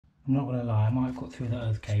I'm not going to lie, I might have cut through that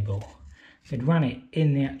earth cable. They'd ran it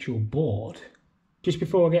in the actual board. Just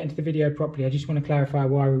before I get into the video properly, I just want to clarify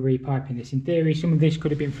why we're repiping this. In theory, some of this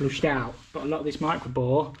could have been flushed out, but a lot of this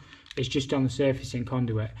microbore is just on the surface in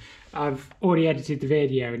conduit. I've already edited the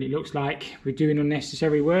video and it looks like we're doing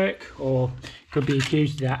unnecessary work, or could be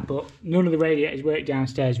accused of that, but none of the radiators work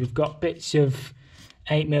downstairs. We've got bits of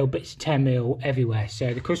 8mm, bits of 10mm everywhere.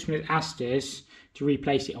 So the customer asked us to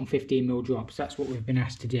replace it on 15mm drops. That's what we've been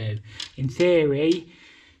asked to do. In theory,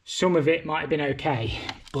 some of it might have been okay,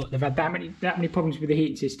 but they've had that many problems with the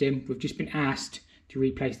heating system. We've just been asked to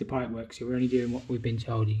replace the pipework, so we're only doing what we've been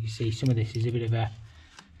told. You can see some of this is a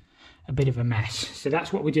bit of a mess. So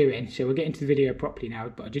that's what we're doing. So we'll get into the video properly now,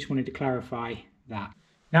 but I just wanted to clarify that.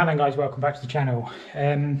 Now then guys, welcome back to the channel.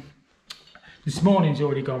 This morning's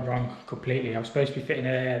already gone wrong completely. I was supposed to be fitting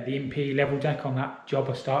the IMP level deck on that job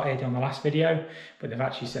I started on the last video, but they've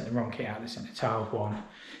actually sent the wrong kit out. They sent a tiled one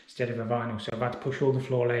instead of a vinyl, so I've had to push all the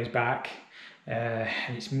floor layers back,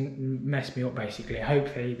 and it's messed me up basically.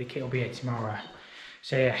 Hopefully the kit will be here tomorrow.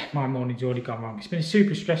 So yeah, my morning's already gone wrong. It's been a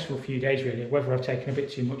super stressful few days really. Whether I've taken a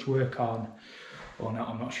bit too much work on or not,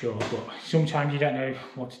 I'm not sure, but sometimes you don't know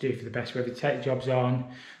what to do for the best, whether to take the jobs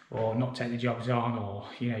on or not take the jobs on, or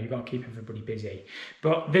you know, you've got to keep everybody busy.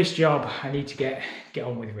 But this job I need to get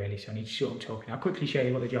on with really, so I need to shut up talking. I'll quickly show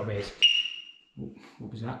you what the job is. Ooh,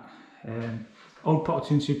 what was that? Old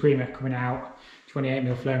Potterton Suprema coming out,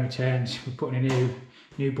 28mm flame returns. We're putting a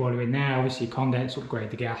new boiler in there, obviously condense,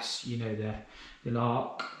 upgrade the gas, you know, the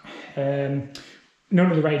lark. None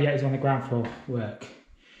of the radiators on the ground floor work,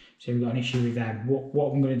 so we've got an issue with them.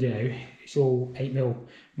 What I'm going to do, it's all 8mm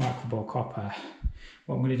microbore copper.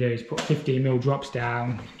 What I'm going to do is put 15mm drops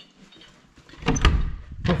down,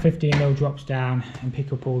 and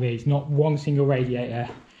pick up all these. Not one single radiator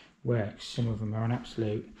works. Some of them are an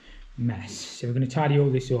absolute mess. So we're going to tidy all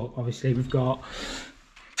this up. Obviously we've got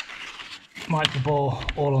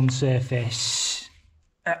microbore all on the surface,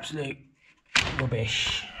 absolute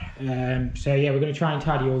rubbish. So yeah, we're going to try and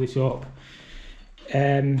tidy all this up.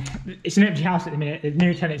 It's an empty house at the minute. The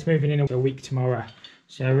new tenant's moving in a week tomorrow,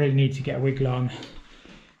 so I really need to get a wiggle on.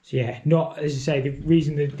 So yeah, not, as I say, the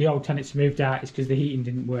reason the old tenants moved out is because the heating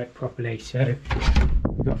didn't work properly. So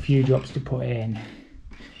we've got a few drops to put in.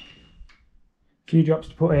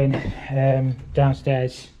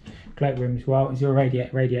 Downstairs cloakroom as well. There's a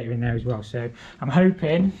radiator in there as well. So I'm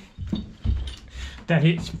hoping that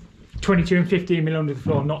it's 22 and 15mm under the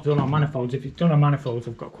floor, not done on manifolds. If it's done on manifolds,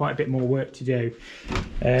 I've got quite a bit more work to do.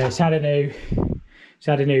 It's had a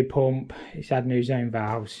new pump. It's had new zone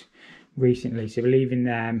valves recently, so we're leaving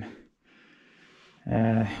them.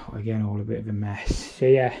 Again, all a bit of a mess. So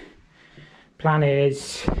yeah, plan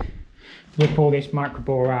is rip all this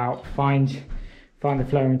microbore out, find the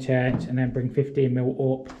flow and returns, and then bring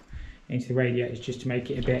 15mm up into the radiators just to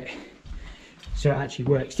make it a bit so it actually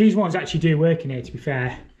works. These ones actually do work in here, to be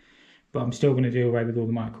fair, but I'm still going to do away with all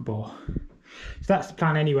the microbore. So that's the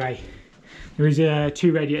plan anyway. There is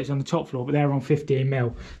 2 radiators on the top floor, but they're on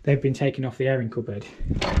 15mm. They've been taken off the airing cupboard.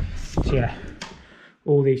 So yeah,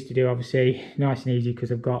 all these to do, obviously nice and easy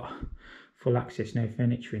because I've got full access, no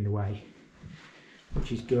furniture in the way,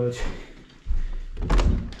 which is good. What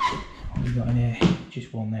have we got in here?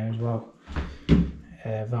 Just one there as well.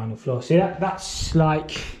 Vinyl floor. So that's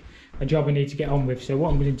like a job I need to get on with. So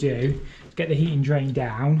what I'm going to do is get the heating drain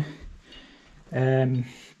down,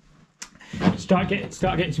 start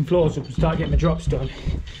getting some floors up and start getting the drops done.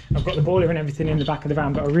 I've got the boiler and everything in the back of the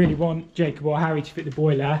van, but I really want Jacob or Harry to fit the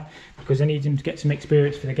boiler because I need them to get some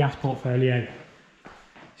experience for the gas portfolio.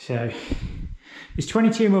 So it's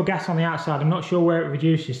 22mm gas on the outside. I'm not sure where it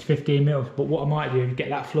reduces to 15mm, but what I might do is get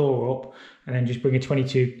that floor up and then just bring a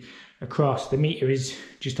 22 across. The meter is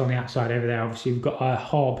just on the outside over there. Obviously we've got a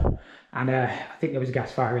hob and I think there was a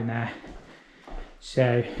gas fire in there.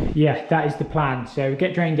 So yeah, that is the plan. So we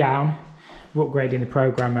get drained down, we're upgrading the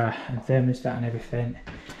programmer and thermostat and everything.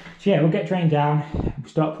 So yeah, we'll get drained down, we'll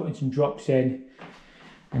start putting some drops in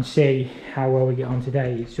and see how well we get on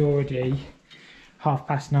today. It's already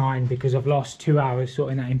 9:30 because I've lost 2 hours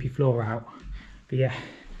sorting that MP floor out. But yeah,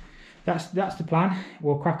 that's the plan.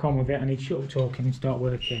 We'll crack on with it. I need to shut up talking and start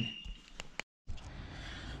working.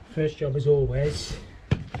 First job, as always,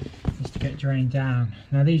 is to get drained down.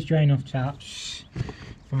 Now these drain off taps,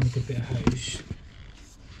 find a good bit of hose.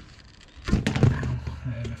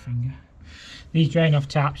 Ow, my finger. These drain off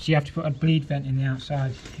taps, you have to put a bleed vent in the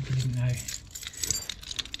outside, if you didn't know.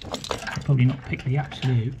 I'll probably not pick the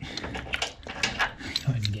absolute.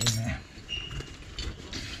 Not even getting there.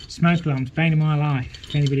 Smoke alarms, bane of my life.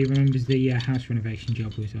 If anybody remembers the house renovation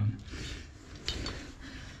job was on.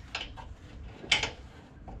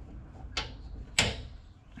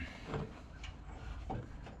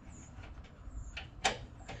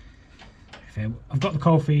 I've got the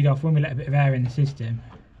cold feed off. When we let a bit of air in the system,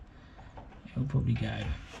 it'll probably go.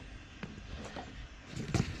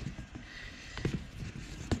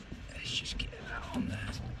 Let's just get that on there.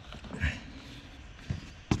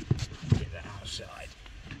 Get that outside.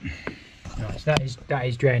 Right, so that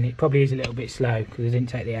is draining. It probably is a little bit slow because I didn't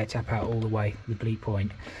take the air tap out all the way, the bleed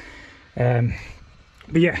point.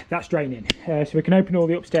 But yeah, that's draining. So we can open all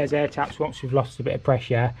the upstairs air taps once we've lost a bit of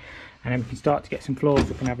pressure, and then we can start to get some floors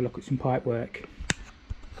up and have a look at some pipe work.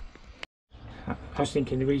 I was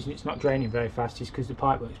thinking the reason it's not draining very fast is because the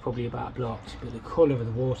pipe work's probably about blocked, but the colour of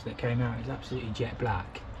the water that came out is absolutely jet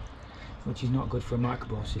black, which is not good for a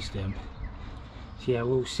microbore system. So yeah,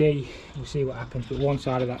 we'll see what happens, but one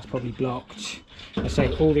side of that's probably blocked. I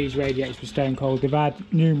say all these radiators were stone cold. They've had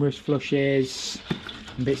numerous flushes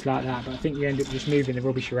and bits like that, but I think we end up just moving the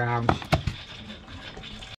rubbish around.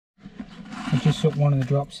 I just took one of the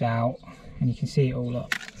drops out and you can see it all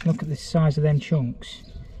up. Look at the size of them chunks.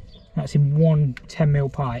 That's in one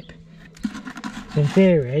 10mm pipe. So in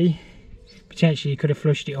theory, potentially you could have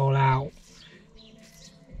flushed it all out,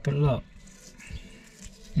 but look,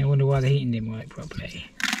 I wonder why the heating didn't work properly.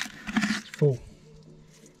 It's full.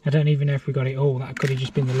 I don't even know if we got it all. That could have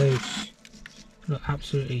just been the loose. Look,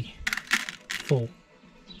 absolutely full.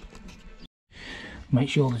 Make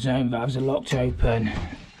sure the zone valves are locked open,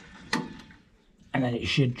 and then it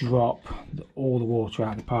should drop all the water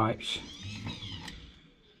out of the pipes.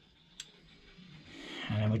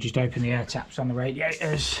 And then we'll just open the air taps on the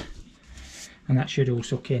radiators, and that should all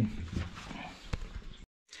suck in.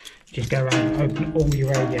 Just go around and open all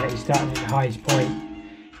your radiators, starting at the highest point.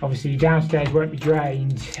 Obviously downstairs won't be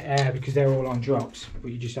drained because they're all on drops, but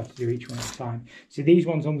you just have to do each one at a time. So these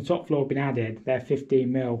ones on the top floor have been added, they're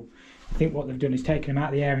 15mm. I think what they've done is taken them out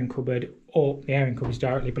of the airing cupboard, or the airing cupboard's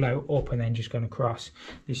directly below, up, and then just gone across.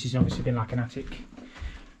 This has obviously been like an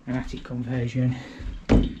attic conversion.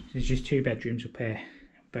 There's just 2 bedrooms up here,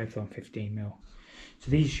 both on 15mm.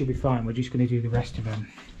 So these should be fine, we're just going to do the rest of them.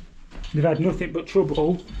 They've had nothing but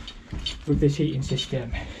trouble with this heating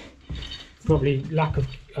system. Probably lack of,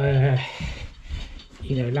 lack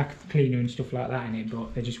of cleaner and stuff like that in it,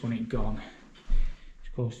 but they just want it gone.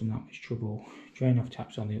 It's caused them that much trouble. Drain off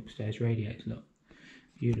taps on the upstairs radiators, look,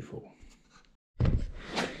 beautiful.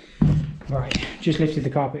 Right, just lifted the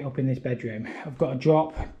carpet up in this bedroom. I've got a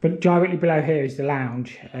drop, but directly below here is the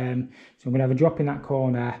lounge. So I'm going to have a drop in that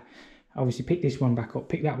corner. Obviously pick this one back up,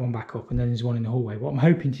 pick that one back up, and then there's one in the hallway. What I'm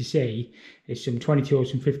hoping to see is some 22 or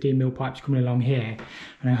some 15mm pipes coming along here,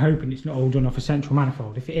 and I'm hoping it's not all done off a central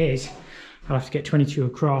manifold. If it is, I'll have to get 22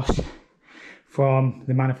 across from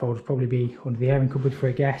the manifold. It'll probably be under the airing cupboard for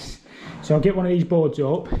a guess. So I'll get one of these boards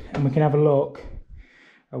up and we can have a look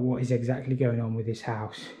at what is exactly going on with this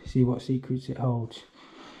house, see what secrets it holds.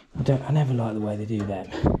 I never like the way they do them.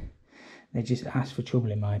 They just ask for trouble,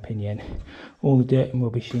 in my opinion. All the dirt and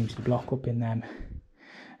rubbish seems to block up in them,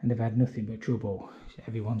 and they've had nothing but trouble.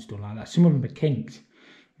 Everyone's done like that. Some of them are kinked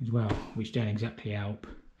as well, which don't exactly help.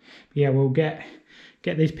 But yeah, we'll get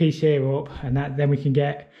this piece here up, and then we can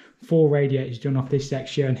get 4 radiators done off this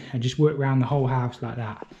section and just work around the whole house like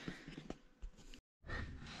that.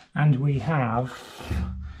 And we have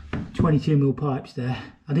 22mm pipes there.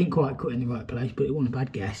 I didn't quite cut in the right place, but it wasn't a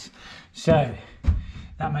bad guess. So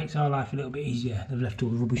that makes our life a little bit easier. They've left all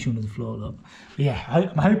the rubbish under the floor, look. But yeah,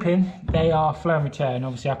 I'm hoping they are flow and return.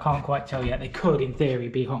 Obviously, I can't quite tell yet. They could, in theory,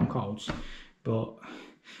 be hot and colds, but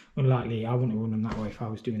unlikely. I wouldn't run them that way if I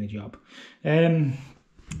was doing the job. But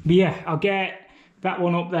yeah, I'll get that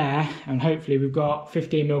one up there, and hopefully we've got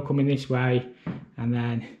 15mm coming this way, and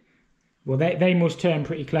then, well, they must turn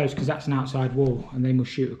pretty close because that's an outside wall, and they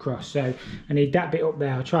must shoot across. So I need that bit up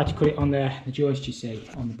there. I'll try to cut it on the joist, you see,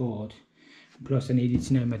 on the board. Plus I needed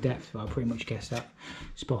to know my depth, but I pretty much guessed that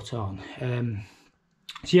spot on.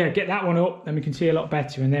 So yeah, get that one up, then we can see a lot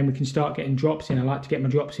better, and then we can start getting drops in. I like to get my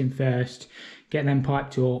drops in first, get them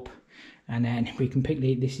piped up, and then we can pick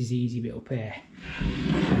this is the easy bit up here.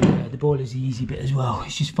 And, the boiler's the easy bit as well.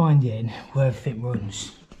 It's just finding where everything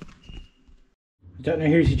runs. I don't know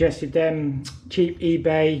who suggested them cheap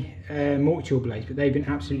eBay multi-tool blades, but they've been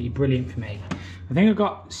absolutely brilliant for me. I think I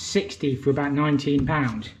got 60 for about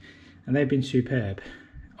 £19. And they've been superb,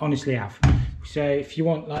 honestly have. So if you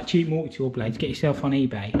want like cheap multi-tool blades, get yourself on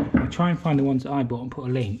eBay. I'll try and find the ones that I bought and put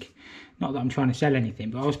a link. Not that I'm trying to sell anything,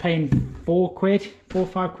 but I was paying £4 or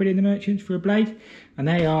 £5 in the merchants for a blade, and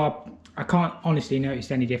they are, I can't honestly notice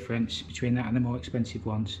any difference between that and the more expensive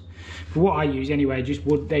ones. But what I use anyway, just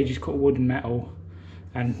wood, they just cut wood and metal,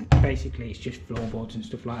 and basically it's just floorboards and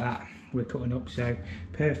stuff like that we're cutting up, so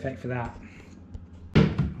perfect for that.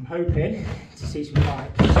 I'm hoping to see some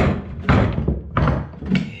pipes.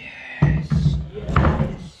 Yes.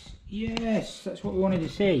 Yes, that's what we wanted to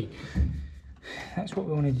see. That's what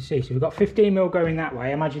we wanted to see. So we've got 15mm going that way.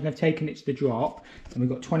 I imagine they've taken it to the drop, and we've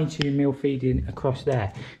got 22mm feeding across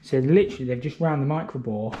there. So literally they've just round the micro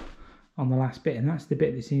bore on the last bit, and that's the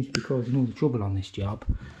bit that seems to be causing all the trouble on this job.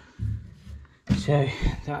 So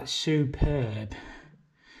that's superb.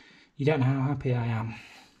 You don't know how happy I am.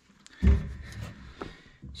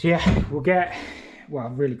 So yeah, we'll get, well,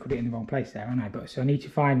 I've really put it in the wrong place there, haven't I? But so I need to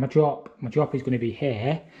find my drop. My drop is going to be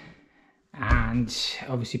here, and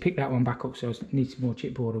obviously pick that one back up, so I need some more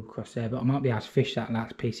chipboard up across there, but I might be able to fish that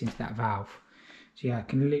last piece into that valve. So yeah, I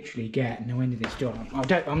can literally get no end of this done.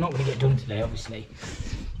 I'm not going to get done today, obviously,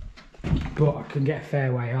 but I can get a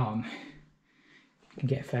fair way on. I can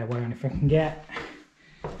get a fair way on if I can get,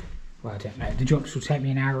 well, I don't know, the drops will take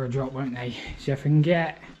me an hour a drop, won't they? So if I can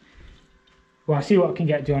get, well, I'll see what I can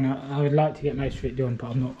get done. I would like to get most of it done,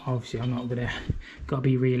 but I'm not gonna, got to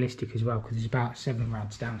be realistic as well, because there's about 7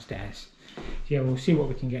 rods downstairs. So yeah, we'll see what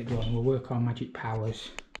we can get done. We'll work on magic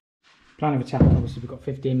powers. Plan of attack, obviously we've got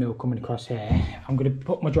 15mm coming across here. I'm going to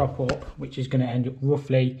put my drop up, which is going to end up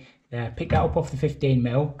roughly there. Pick that up off the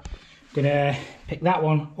 15mm. Going to pick that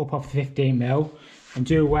one up off the 15mm and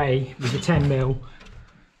do away with the 10mm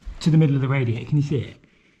to the middle of the radiator. Can you see it?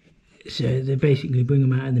 So they basically bring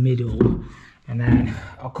them out in the middle, and then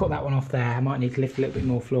I'll cut that one off there. I might need to lift a little bit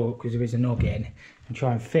more floor because there is a noggin, and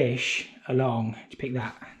try and fish along to pick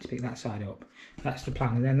that side up. That's the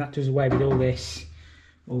plan, and then that does away with all this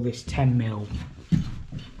 10mm,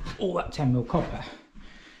 all that 10mm copper,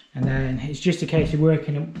 and then it's just a case of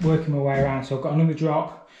working my way around. So I've got another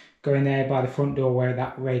drop going there by the front door where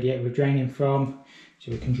that radiator was draining from,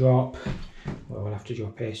 so we can drop, well, we'll have to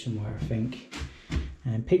drop here somewhere, I think,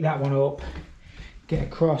 and pick that one up, get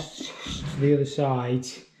across to the other side,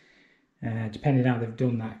 depending how they've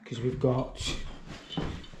done that, because we've got,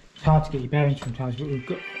 it's hard to get your bearings sometimes, but we've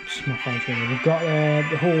got, my phone's ringing, we've got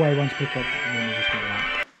the hallway one to pick up, and then we'll just get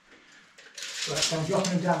that. Right, so I'm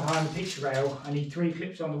dropping them down behind the picture rail. I need 3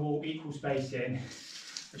 clips on the wall, equal spacing.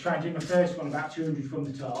 I try and do my first one about 200 from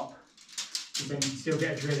the top, because then you can still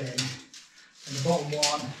get a drill in, and the bottom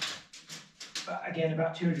one, again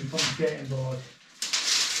about 200 from the skirting board.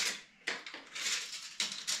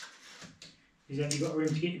 Because then you've got room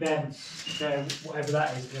to get your bends, so whatever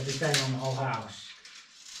that is, they'll be staying on the whole house.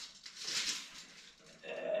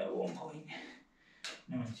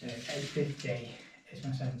 850 is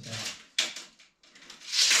my centre.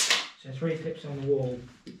 So 3 clips on the wall.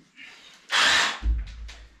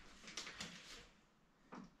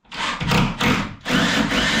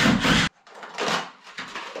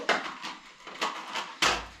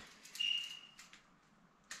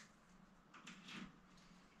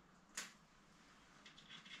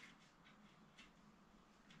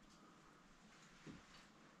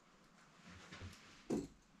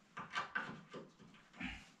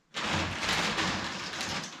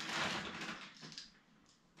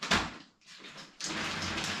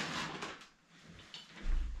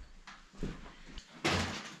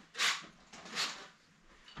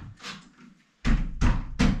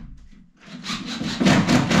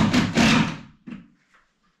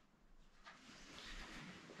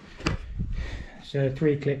 So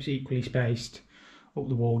 3 clips equally spaced up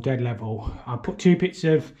the wall, dead level. I'll put 2 bits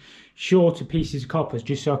of shorter pieces of coppers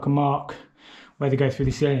just so I can mark where they go through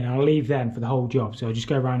the ceiling. I'll leave them for the whole job, so I'll just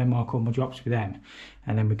go around and mark all my drops with them,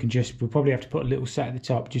 and then we'll probably have to put a little set at the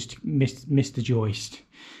top just to miss the joist,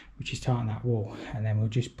 which is tight on that wall, and then we'll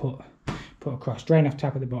just put across, drain off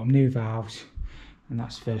tap at the bottom, new valves, and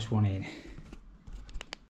that's the first one in.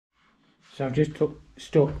 So I've just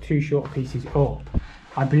stuck 2 short pieces up.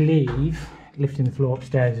 I believe lifting the floor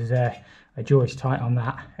upstairs is a joist tight on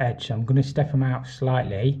that edge, so I'm going to step them out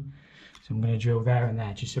slightly. So I'm going to drill there and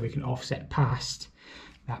there just so we can offset past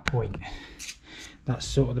that point. That's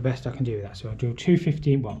sort of the best I can do with that. So I'll drill 2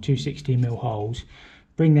 16mm holes,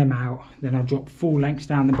 bring them out, then I'll drop full lengths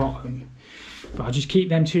down the bottom, but I'll just keep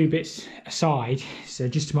them 2 bits aside, so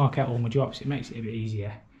just to mark out all my drops. It makes it a bit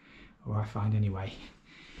easier, or I find anyway.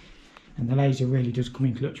 And the laser really does come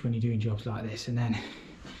in clutch when you're doing jobs like this, and then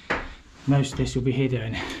most of this will be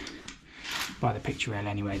hidden by the picture rail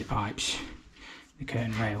anyway, the pipes, the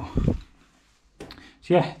curtain rail.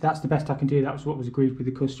 So yeah, that's the best I can do. That was what was agreed with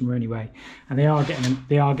the customer anyway, and they are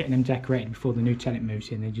getting them decorated before the new tenant moves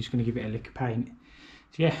in. They're just going to give it a lick of paint.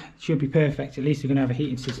 So yeah, it should be perfect. At least they're going to have a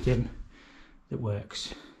heating system that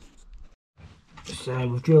works. So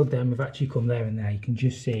we've drilled them. We've actually come there and there. You can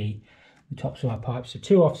just see the tops of our pipes. So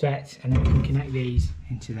 2 offsets, and then we can connect these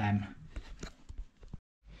into them.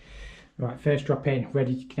 Right, first drop in,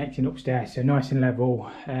 ready to connecting upstairs, so nice and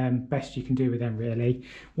level, best you can do with them really.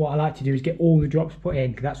 What I like to do is get all the drops put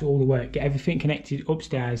in, because that's all the work, get everything connected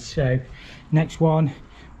upstairs. So next one,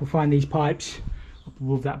 we'll find these pipes up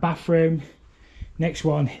above that bathroom, next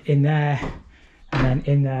one in there, and then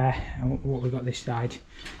in there. And what we've got this side,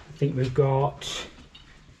 I think we've got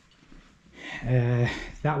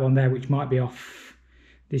that one there, which might be off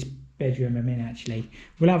this bedroom I'm in actually.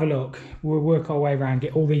 We'll have a look, we'll work our way around,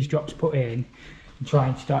 get all these drops put in and try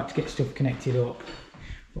and start to get stuff connected up.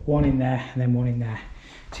 But one in there and then one in there.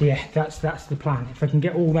 So yeah, that's the plan. If I can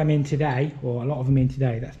get all them in today, or a lot of them in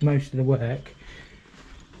today, that's most of the work.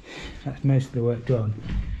 That's most of the work done,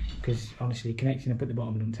 because honestly connecting up at the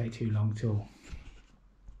bottom doesn't take too long at all.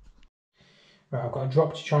 Right, I've got a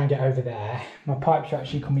drop to try and get over there. My pipes are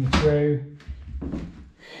actually coming through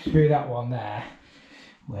that one there,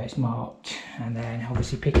 where it's marked, and then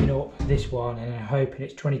obviously picking up this one and then hoping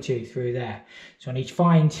it's 22 through there. So I need to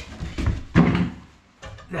find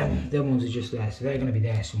them ones are just there, so they're going to be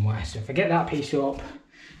there somewhere. So if I get that piece up,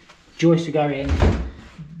 joists are going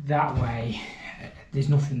that way. There's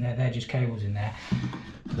nothing there, they're just cables in there.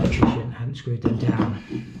 Electrician hadn't screwed them down.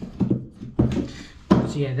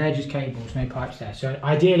 So yeah, they're just cables, no pipes there. So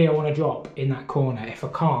ideally I want to drop in that corner. If I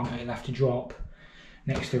can't, I'll have to drop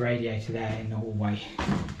next to the radiator there in the hallway.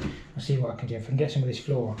 I'll see what I can do. If I can get some of this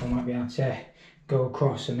floor up, I might be able to go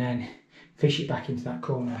across and then fish it back into that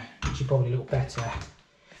corner, which would probably look better.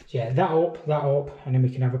 So yeah, that up, and then we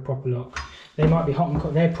can have a proper look. They might be hot and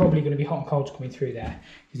cold. They're probably going to be hot and colds coming through there,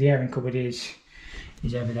 because the airing cupboard is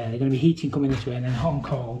over there. They're going to be heating coming this way, and then hot and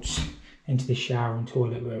colds into the shower and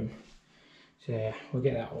toilet room. So yeah, we'll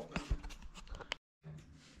get that up.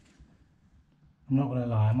 I'm not going to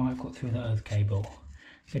lie, I might have cut through that earth cable.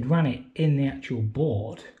 They'd ran it in the actual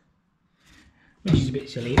board, which is a bit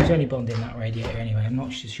silly. It was only bonding that radiator anyway. I'm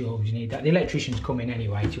not so sure we need that. The electrician's coming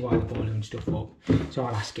anyway to wire the boiler and stuff up, so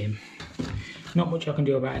I'll ask him. Not much I can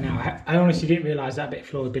do about it now. I honestly didn't realise that bit of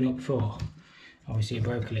floor had been up before. Obviously it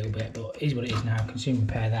broke a little bit, but it is what it is now. I can soon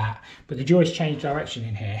repair that. But the joist changed direction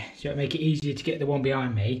in here, so it'll make it easier to get the one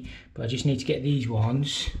behind me. But I just need to get these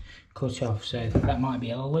ones cut off, so that might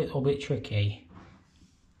be a little bit tricky.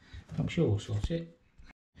 I'm sure we'll sort it.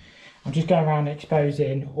 I'm just going around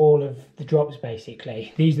exposing all of the drops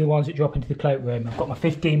basically. These are the ones that drop into the cloakroom. I've got my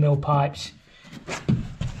 15mm pipes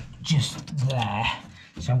just there.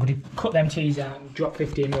 So I'm going to cut them tees out and drop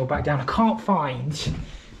 15mm back down. I can't find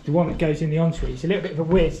the one that goes in the ensuite. It's a little bit of a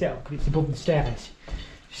weird setup because it's above the stairs.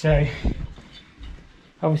 So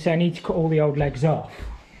obviously I need to cut all the old legs off.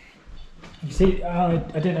 You see, I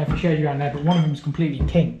don't know if I showed you around there, but one of them is completely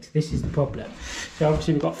kinked. This is the problem. So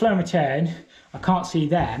obviously we've got flow and return. I can't see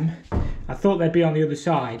them. I thought they'd be on the other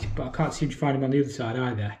side, but I can't seem to find them on the other side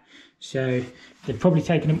either. So they've probably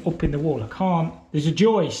taken them up in the wall. I can't, there's a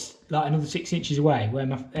joist like another 6 inches away where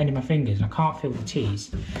my end of my fingers, and I can't feel the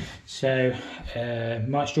tees. So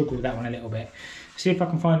might struggle with that one a little bit. See if I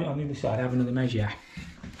can find it on the other side, have another measure.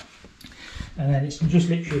 And then it's just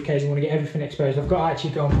literally a case I want to get everything exposed. I've got to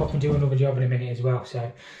actually go and pop and do another job in a minute as well.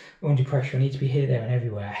 So under pressure, I need to be here, there and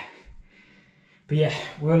everywhere. But yeah,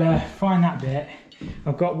 we'll find that bit.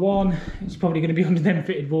 I've got one, it's probably going to be under them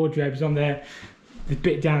fitted wardrobes on the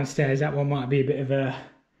bit downstairs. That one might be a bit of a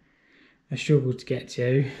struggle to get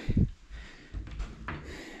to.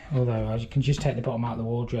 Although I can just take the bottom out of the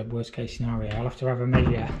wardrobe, worst case scenario. I'll have to have a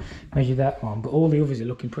measure that one, but all the others are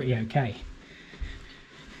looking pretty okay.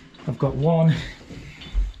 I've got one,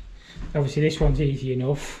 obviously this one's easy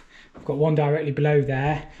enough. I've got one directly below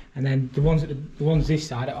there, and then the ones this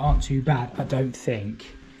side aren't too bad, I don't think.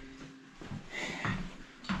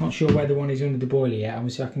 Not sure where the one is under the boiler yet.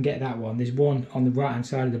 Obviously I can get that one. There's one on the right hand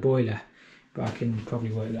side of the boiler, but I can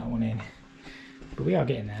probably work that one in. But we are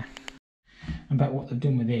getting there. I bet what they've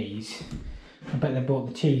done with these, I bet they brought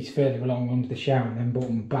the tees further along under the shower and then brought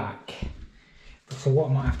them back. So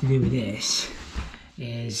what I might have to do with this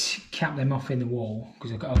is cap them off in the wall,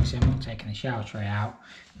 because obviously I'm not taking the shower tray out,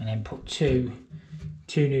 and then put two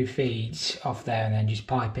new feeds off there and then just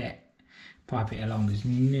pipe it along. There's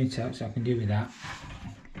no else I can do with that.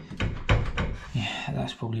 Yeah,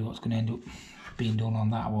 that's probably what's going to end up being done on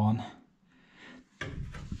that one.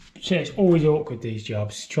 So it's always awkward, these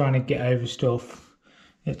jobs, trying to get over stuff.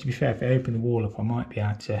 Yeah, to be fair, if I open the wall up I might be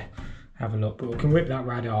able to have a look, but we can rip that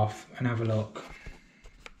rad off and have a look.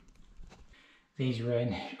 These are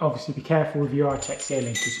in. Obviously be careful with your high-tech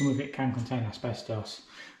ceilings, because some of it can contain asbestos.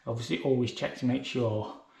 Obviously always check to make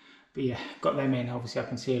sure. But yeah, got them in. Obviously I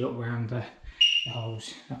can see a look around the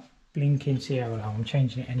holes. That blinking CR alarm, I'm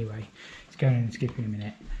changing it anyway. It's going in and skipping a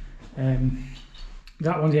minute.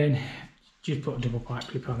 That one's in. just put a double pipe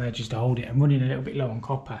clip on there just to hold it. I'm running a little bit low on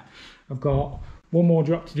copper. I've got one more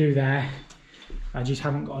drop to do there. I just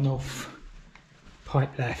haven't got enough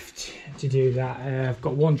pipe left to do that. I've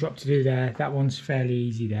got one drop to do there. That one's fairly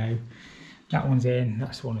easy though. That one's in.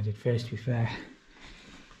 That's the one I did first, to be fair.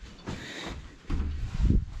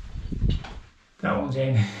 That one's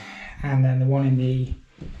in, and then the one in the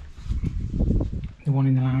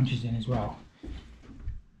lounge is in as well.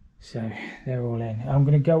 So they're all in. I'm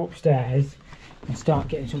going to go upstairs and start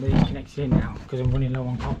getting some of these connected in now because I'm running low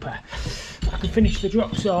on copper. I can finish the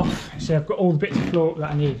drops off, so I've got all the bits of floor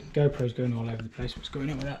that I need. GoPro's going all over the place. What's going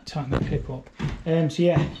on with that? Tighten that clip up. So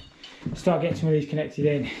yeah, start getting some of these connected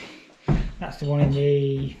in. That's the one in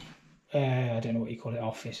the I don't know what you call it,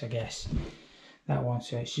 office, I guess. That one.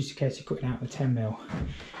 So it's just a case of cutting out the 10mm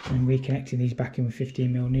and reconnecting these back in with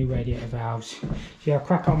 15mm new radiator valves. So yeah, I'll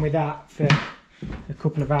crack on with that for a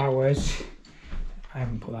couple of hours. I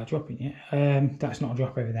haven't put that drop in yet. That's not a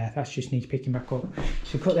drop over there. That just needs picking back up.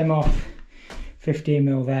 So cut them off.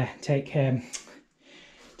 15mm there. Take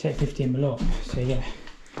 15mm up. So yeah,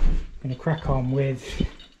 I'm going to crack on with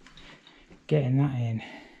getting that in.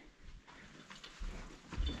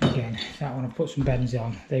 Again, that one I've put some bends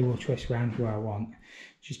on. They will twist round where I want,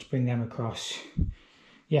 just to bring them across.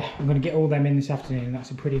 Yeah, I'm going to get all them in this afternoon. That's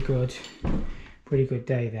a pretty good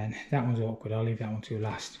day then. That one's awkward. I'll leave that one to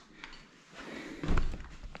last.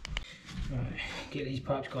 Right, get these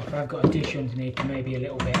pipes off. I've got a dish underneath, maybe a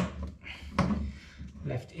little bit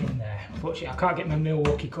left in there. Unfortunately, I can't get my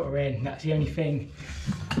Milwaukee cutter in. That's the only thing.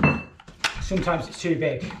 Sometimes it's too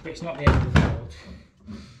big, but it's not the end of the world.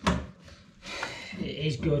 It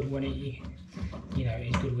is good when it is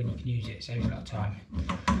good when you can use it. It saves a lot of time.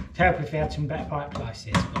 It'd help if they had some better pipes like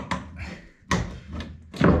this, but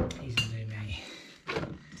these will do me.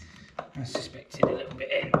 I suspected a little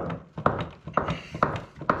bit in.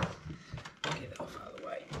 Get that off out of the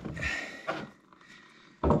way.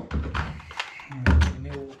 And put the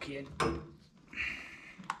Milwaukee in.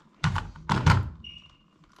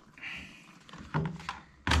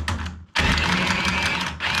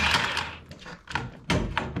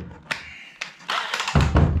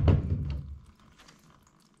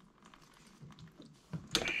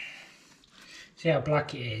 See how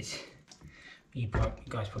black it is? You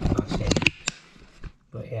guys probably can't see it.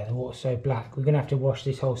 But yeah, the water's so black. We're going to have to wash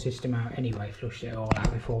this whole system out anyway, flush it all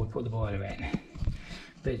out before we put the boiler in.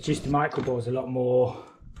 But it's just the microbore's a lot more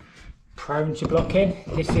prone to blocking.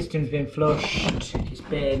 This system's been flushed.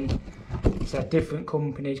 It's had different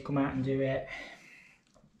companies come out and do it.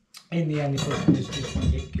 In the end, the customers just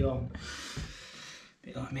want it gone. A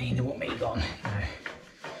bit like me, they want me gone. No,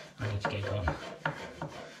 I need to get gone.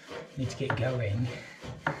 Need to get going.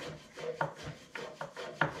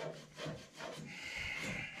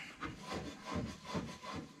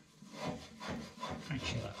 Make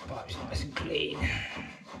sure that pipe's nice and clean.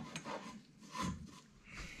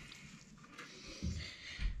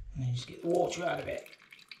 And then just get the water out of it.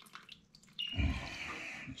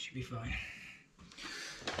 That should be fine.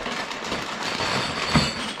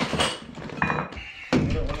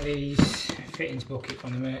 I've got one of these fittings bucket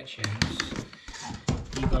from the merchants.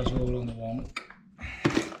 You guys are all on the wonk.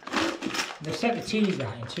 They've set the teas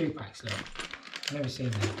out in 2 packs, look. I've never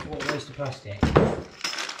seen that. What a waste of plastic.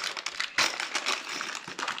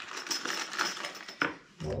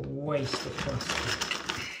 What a waste of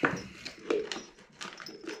plastic.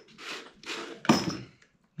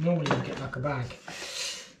 Normally you get like a bag.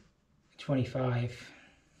 25.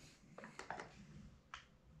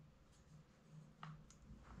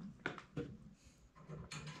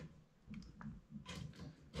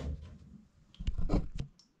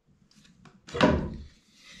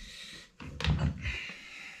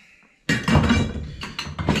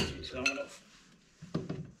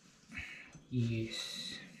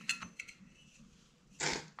 Yes.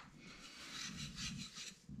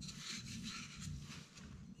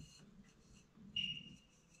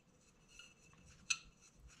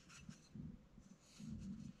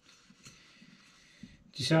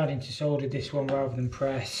 Deciding to solder this one rather than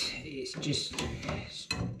press. It's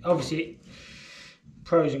obviously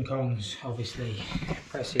pros and cons. Obviously,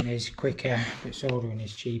 pressing is quicker, but soldering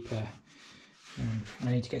is cheaper. I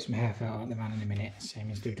need to get some hair out of the van in a minute, same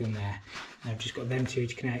as they've done there. And I've just got them two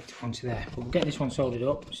to connect onto there. But we'll get this one soldered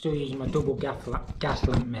up. I'm still using my double gas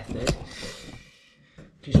lamp method,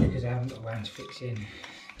 just because I haven't got around to fixing.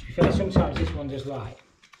 To be fair, sometimes this one does light.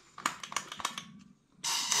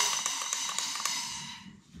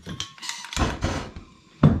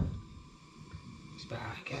 It's better,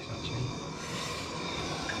 I guess, actually.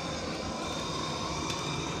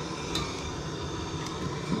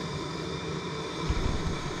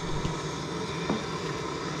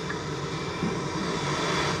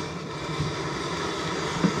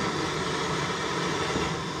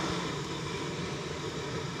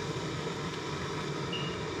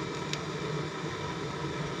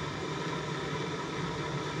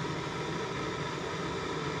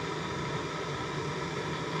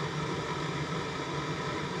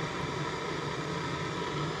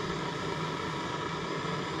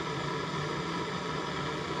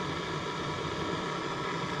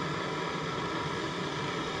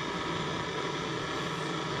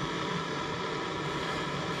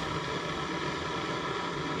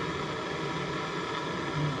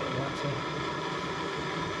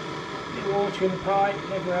 water in the pipe,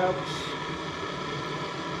 never helps.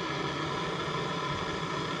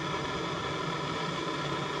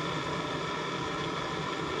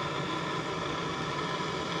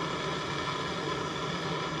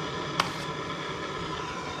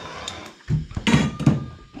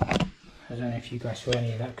 I don't know if you guys saw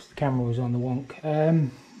any of that because the camera was on the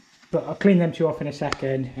wonk. But I'll clean them two off in a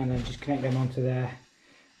second and then just connect them onto there.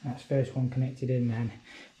 That's the first one connected in then.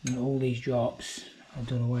 And all these drops are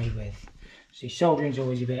done away with. See, soldering's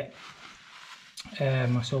always a bit,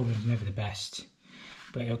 my soldering's never the best,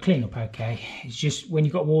 but it'll clean up okay. It's just when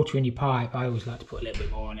you've got water in your pipe, I always like to put a little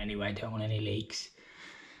bit more on anyway, don't want any leaks.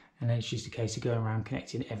 And then it's just a case of going around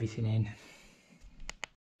connecting everything in.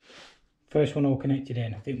 First one all connected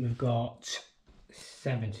in, I think we've got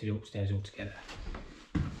 7 to the upstairs altogether.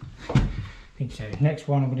 I think so. Next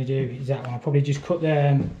one I'm going to do is that one. I'll probably just cut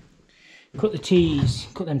them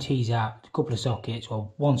tees out, a couple of sockets,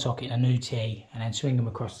 or one socket and a new tee, and then swing them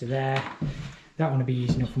across to there. That one will be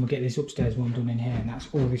easy enough, and we'll get this upstairs one done in here, and that's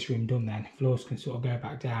all this room done then. Floors can sort of go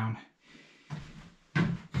back down,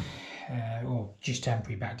 or just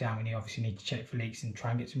temporary back down. We obviously need to check for leaks and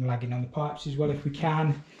try and get some lagging on the pipes as well if we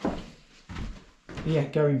can. But yeah,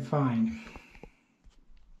 going fine.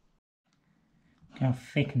 How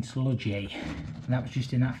thick and sludgy, and that was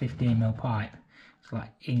just in that 15mm pipe. It's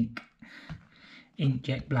like ink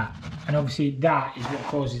jet black, and obviously that is what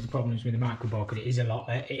causes the problems with the microbore, because it is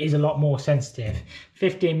a lot more sensitive.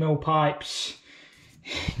 15mm pipes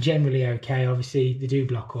generally okay, obviously they do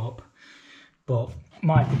block up, but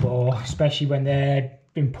microbore, especially when they're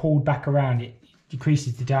been pulled back around, it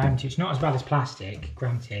decreases the diameter. It's not as bad as plastic,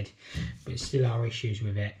 granted, but still are issues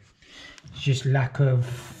with it. It's just lack of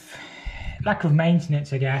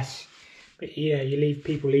maintenance, I guess. But yeah,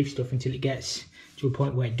 people leave stuff until it gets to a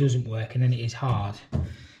point where it doesn't work, and then it is hard.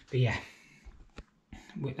 But yeah,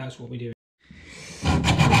 that's what we do.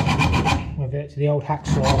 Revert to the old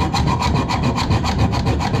hacksaw.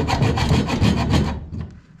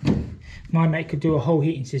 My mate could do a whole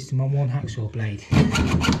heating system on one hacksaw blade.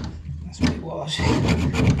 That's what it was.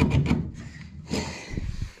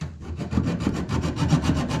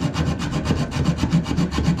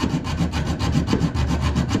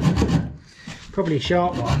 Probably a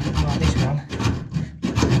sharp one, like this one.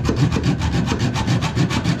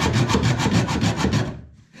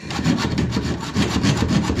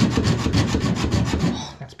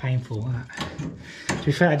 Oh, that's painful, that. To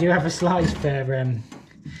be fair, I do have a slice for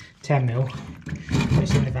 10mm.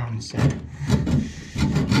 It's in the van, so I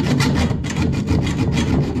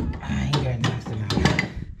ain't going down to the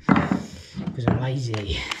van because I'm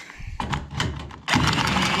lazy.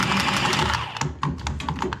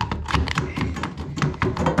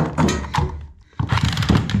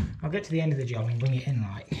 Get to the end of the job and bring it in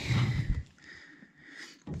like.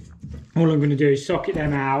 All I'm going to do is socket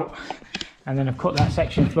them out, and then I've cut that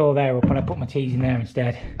section floor there up and I put my tees in there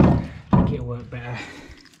instead. I think it'll work better.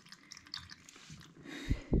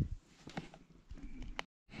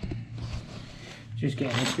 Just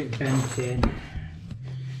getting this bit bent in.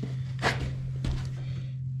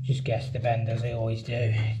 Just guess the bend as I always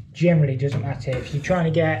do. Generally doesn't matter if you're trying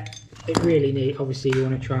to get it really neat. Obviously you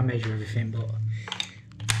want to try and measure everything, but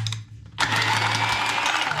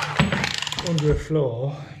under a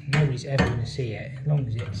floor, nobody's ever going to see it. As long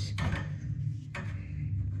as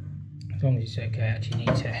it's okay, I actually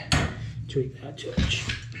need to tweak that touch.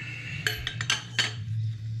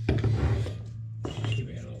 Just give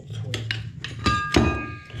it a little tweak.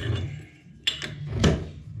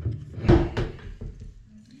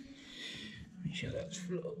 Make sure that's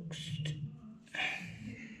fluxed.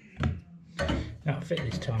 That'll fit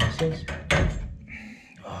this time, it says.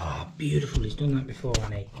 Oh, beautiful. He's done that before,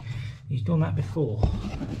 hasn't he? He's done that before.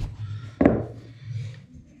 That'll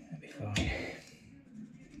be fine.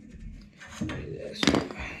 Do this.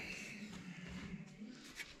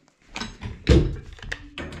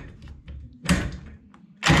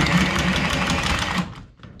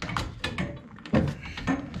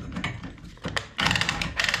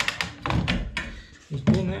 He's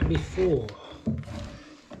done that before.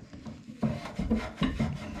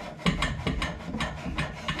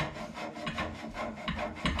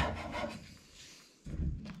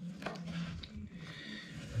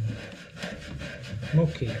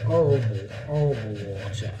 Mucky, horrible, horrible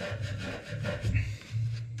water.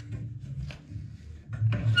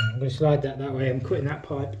 I'm going to slide that way. I'm cutting that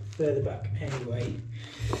pipe further back anyway.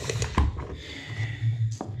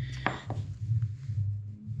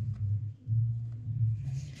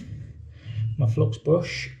 My flux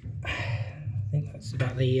bush. I think that's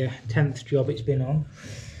about the 10th job it's been on.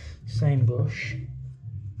 Same bush.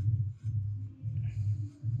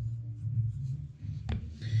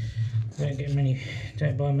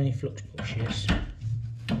 Don't buy many flux brushes.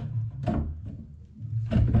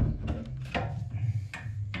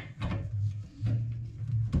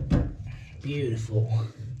 Beautiful.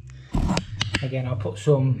 Again, I'll put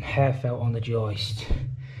some hair felt on the joist,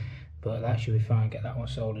 but that should be fine. Get that one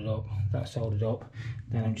soldered up. That's soldered up.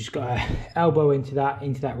 Then I've just got to elbow into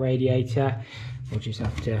that radiator. We'll just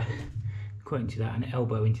have to cut into that and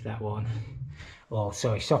elbow into that one. Oh,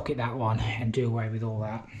 sorry, socket that one and do away with all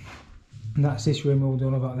that. And that's this room all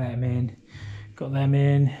done. I've got them in. Got them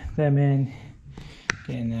in.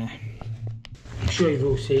 Get in there. I'm sure you've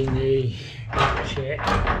all seen the ratchet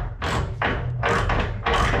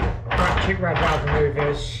rad valve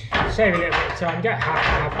removers. Save a little bit of time. You don't have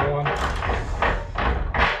to have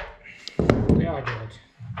one. They are good.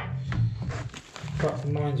 Apart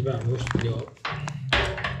from mine's about rusted up.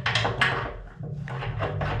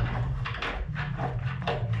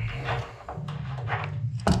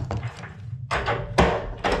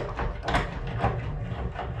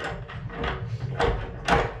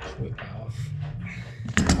 Whip that off.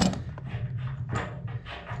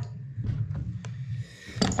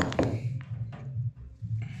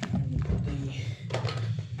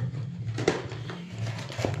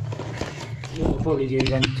 What I'll probably do is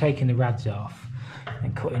then taking the rads off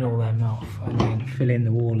and cutting all them off and then fill in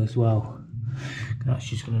the wall as well. That's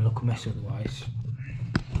just going to look a mess otherwise.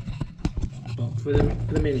 But for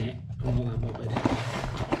the minute, I'm not that bothered.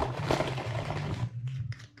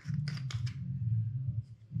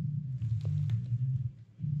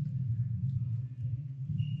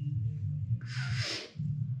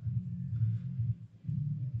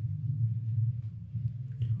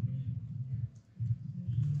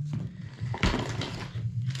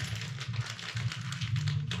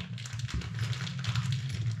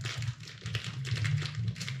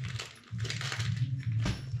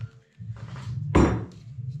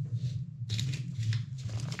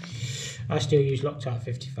 I still use Loctite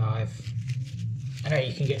 55. I know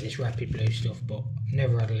you can get this rapid blue stuff, but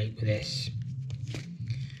never had a leak with this.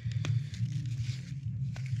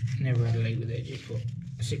 Never had a leak with it. Just put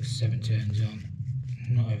 6 or 7 turns on,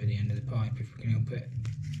 not over the end of the pipe if we can help it.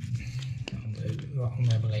 I'll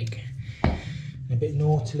never leak. And a bit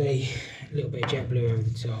naughtily, a little bit of jet blue over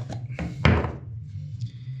the top.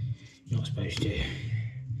 Not supposed to,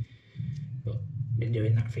 but been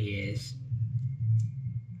doing that for years.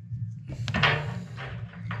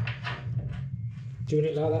 Doing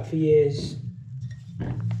it like that for years.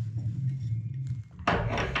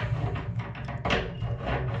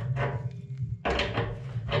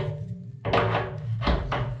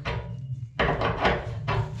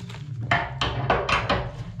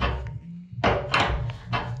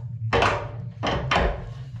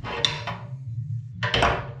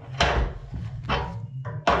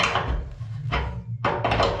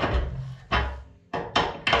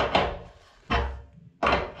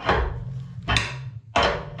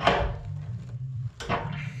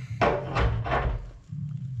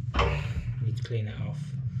 Clean it off.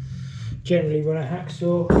 Generally run a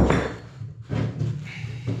hacksaw.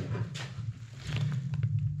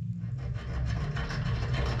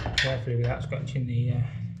 Carefully without scratching the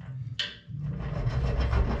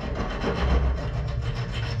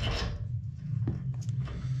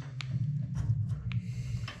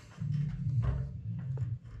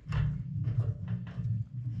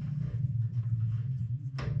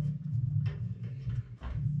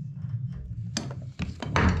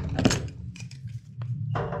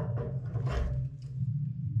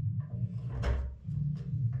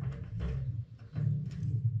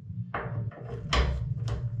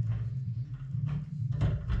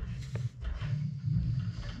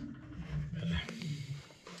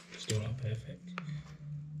still not perfect.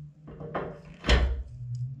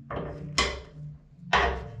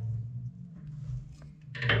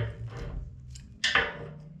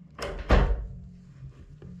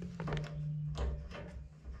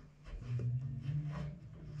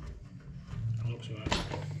 That looks alright.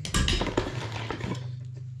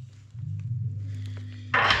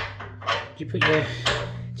 Do you put your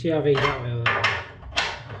TRV that way or that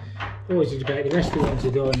way? Always a debate. The rest of the ones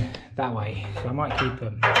are done that way, so I might keep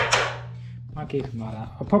them. Like that.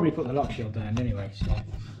 I'll probably put the lock shield down anyway, so I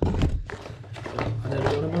don't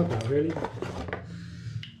know what I'm about really.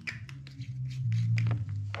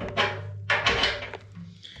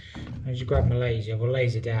 I just grab my laser, we'll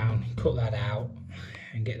laser down, cut that out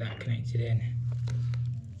and get that connected in.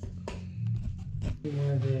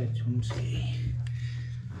 Where there, Tomsky.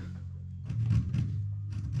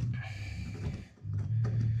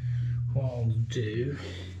 What I'll do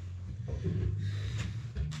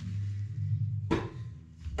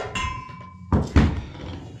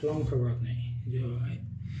Blanca, Rodney? Is it alright?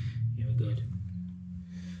 Yeah, we're good.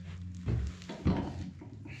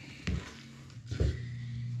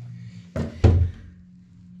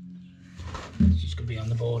 It's just going to be on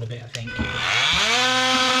the board a bit, I think.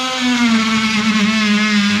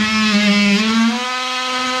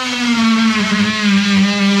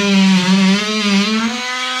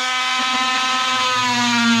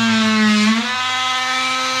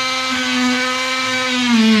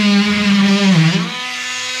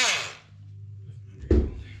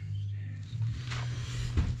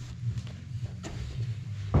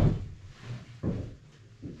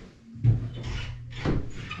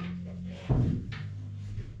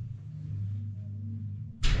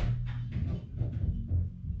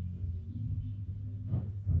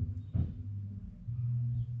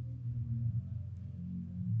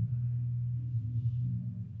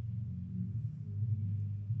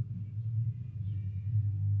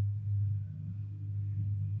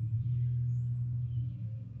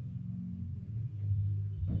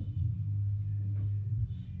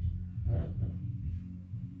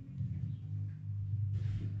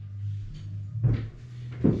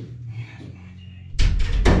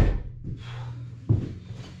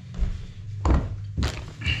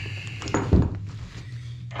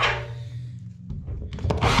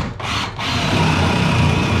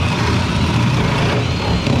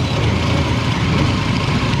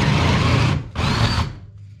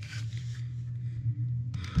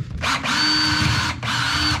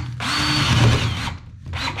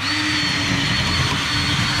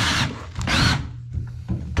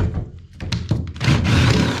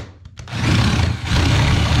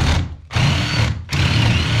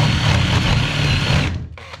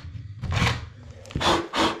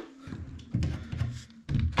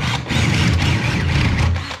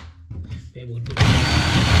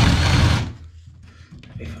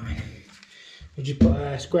 We'll just put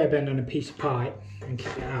a square bend on a piece of pipe and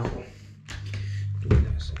kick it out. Do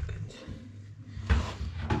that a second.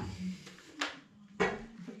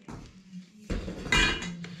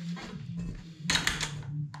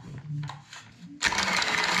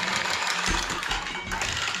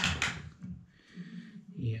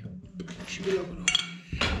 Yeah, should be long enough.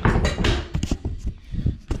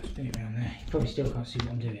 Spin it around there. You probably still can't see what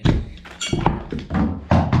I'm doing.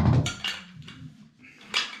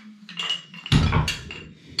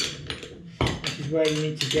 Where you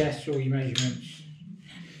need to guess all your measurements.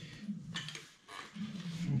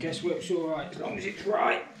 And guesswork's alright as long as it's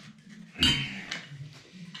right.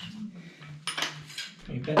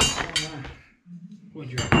 You bet it on there. What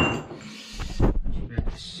do you reckon? You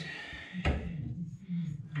bet.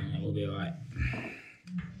 And we'll be alright.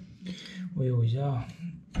 We always are.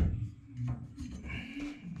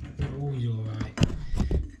 We're always alright.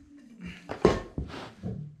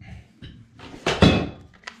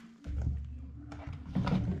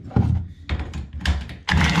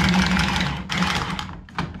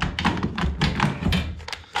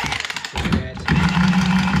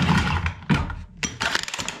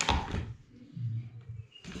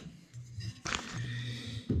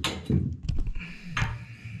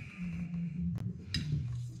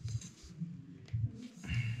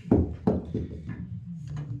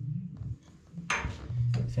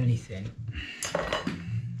 If anything,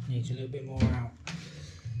 needs a little bit more out.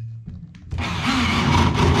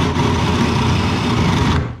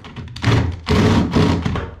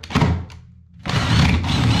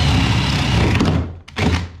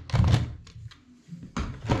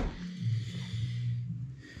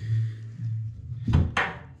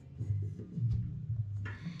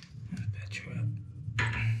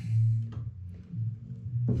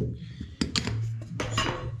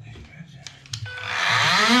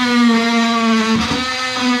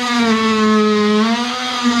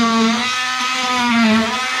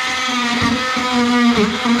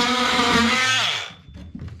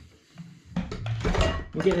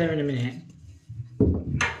 We'll get there in a minute.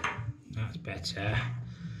 That's better.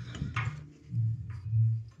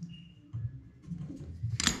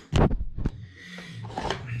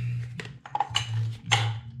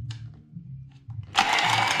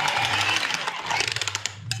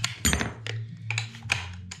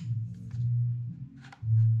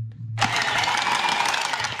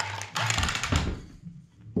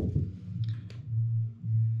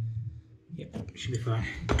 Yep, should be fine.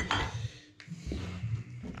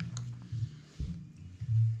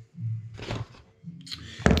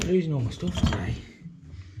 I'm losing all my stuff today.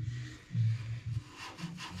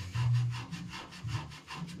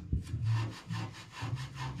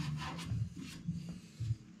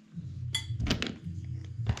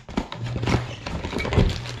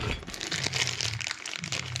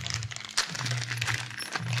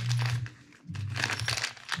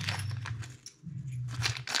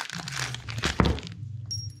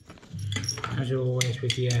 as always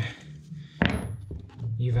with your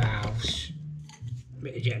valves, a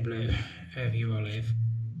bit of jet blue over your olive,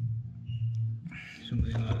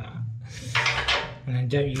 something like that. And then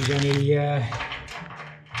don't use any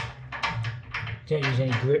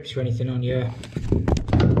grips or anything on your,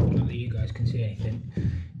 not that you guys can see anything,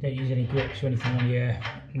 don't use any grips or anything on your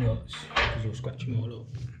nuts because you'll scratch them all up.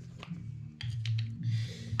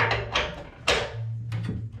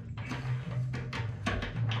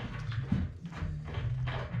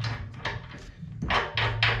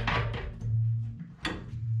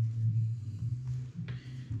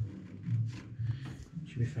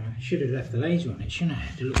 Should be fine. Should have left the laser on it, shouldn't I?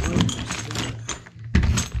 To look well.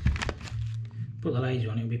 Put the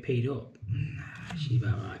laser on, it'll be peed up. She's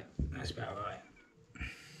about right. That's about right.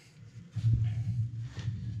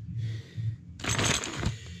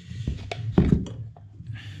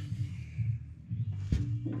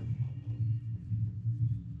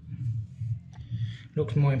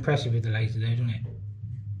 Looks more impressive with the laser though, doesn't it?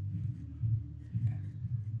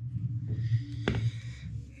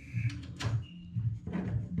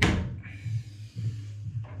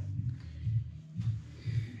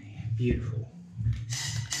 Beautiful.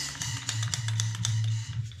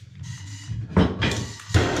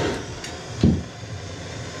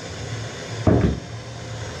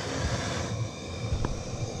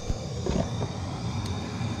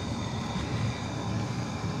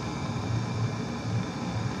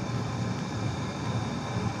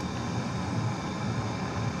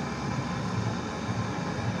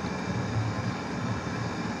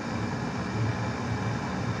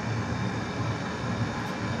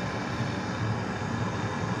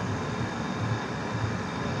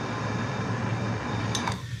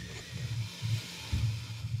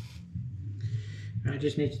 I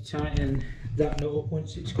just need to tighten that nut up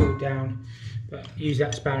once it's cooled down, but use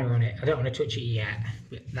that spanner on it. I don't want to touch it yet,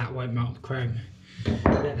 but that won't melt the chrome.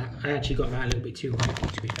 I actually got that a little bit too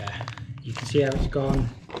hot, to be fair. You can see how it's gone.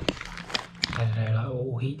 I don't know, like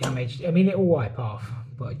all heat damage. I mean, it'll wipe off,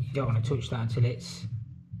 but you don't want to touch that until it's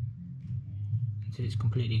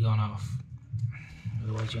completely gone off.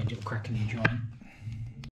 Otherwise, you end up cracking your joint.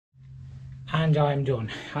 And I'm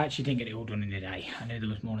done. I actually didn't get it all done in a day. I knew there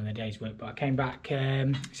was more than a day's work, but I came back,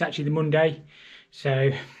 it's actually the Monday.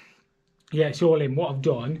 So yeah, it's all in. What I've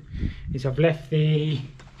done is I've left the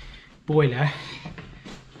boiler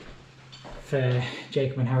for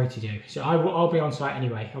Jacob and Harry to do. So I'll be on site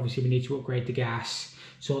anyway. Obviously we need to upgrade the gas,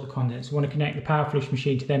 sort the condense. I want to connect the power flush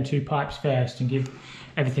machine to them 2 pipes first and give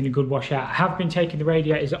everything a good wash out. I have been taking the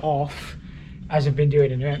radiators off as I've been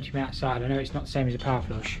doing and emptying them outside. I know it's not the same as a power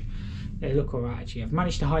flush. They look alright actually. I've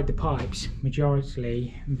managed to hide the pipes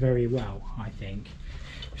majority very well, I think.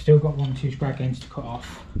 I've still got 1 or 2 scrag ends to cut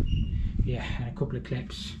off. Yeah, and a couple of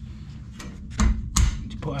clips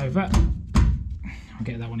to put over. I'll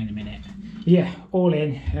get that one in a minute. Yeah, all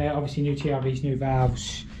in. Obviously new TRVs, new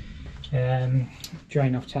valves,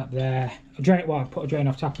 drain off tap there. I've put a drain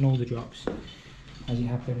off tap on all the drops as it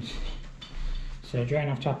happens. So drain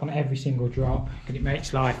off tap on every single drop, and it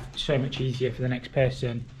makes life so much easier for the next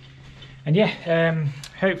person. And yeah,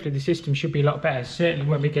 hopefully the system should be a lot better. Certainly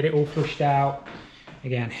when we get it all flushed out,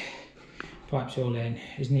 again, pipes all in,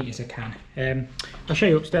 as neat as I can. I'll show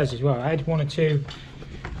you upstairs as well. I had 1 or 2,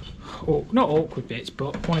 not awkward bits,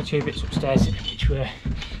 but 1 or 2 bits upstairs which were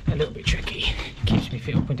a little bit tricky. It keeps me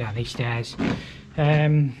fit up and down these stairs.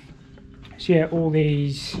 So yeah, all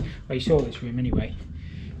these, well, you saw this room anyway.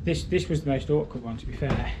 This was the most awkward one, to be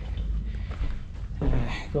fair.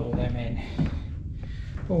 Got all them in.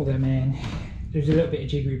 There's a little bit of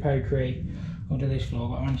jiggery pokery under this floor,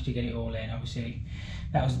 but I managed to get it all in. Obviously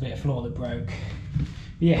that was the bit of floor that broke. But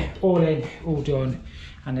yeah, all in, all done.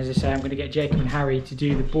 And as I say, I'm going to get Jacob and Harry to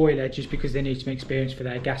do the boiler just because they need some experience for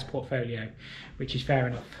their gas portfolio, which is fair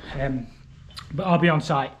enough. But I'll be on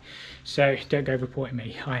site, so don't go reporting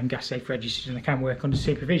me. I am gas safe registered and I can work under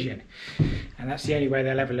supervision, and that's the only way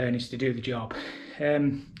they'll ever learn is to do the job.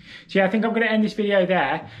 So yeah, I think I'm going to end this video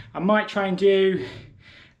there. I might try and do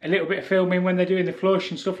a little bit of filming when they're doing the flush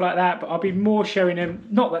and stuff like that, but I'll be more showing them,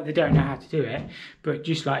 not that they don't know how to do it, but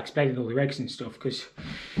just like explaining all the regs and stuff, because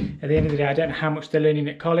at the end of the day I don't know how much they're learning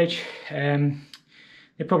at college.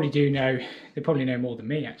 They probably do know, they probably know more than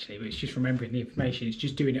me actually, but it's just remembering the information. It's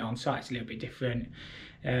just doing it on site, it's a little bit different.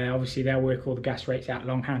 Obviously they'll work all the gas rates out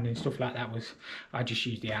longhand and stuff like that. I just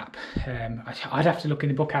use the app. I'd have to look in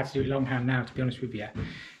the book how to do it longhand now, to be honest with you.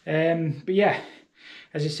 But yeah,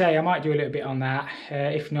 as I say, I might do a little bit on that.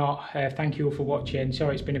 If not, thank you all for watching.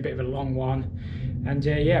 Sorry it's been a bit of a long one, and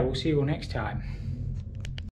yeah, we'll see you all next time.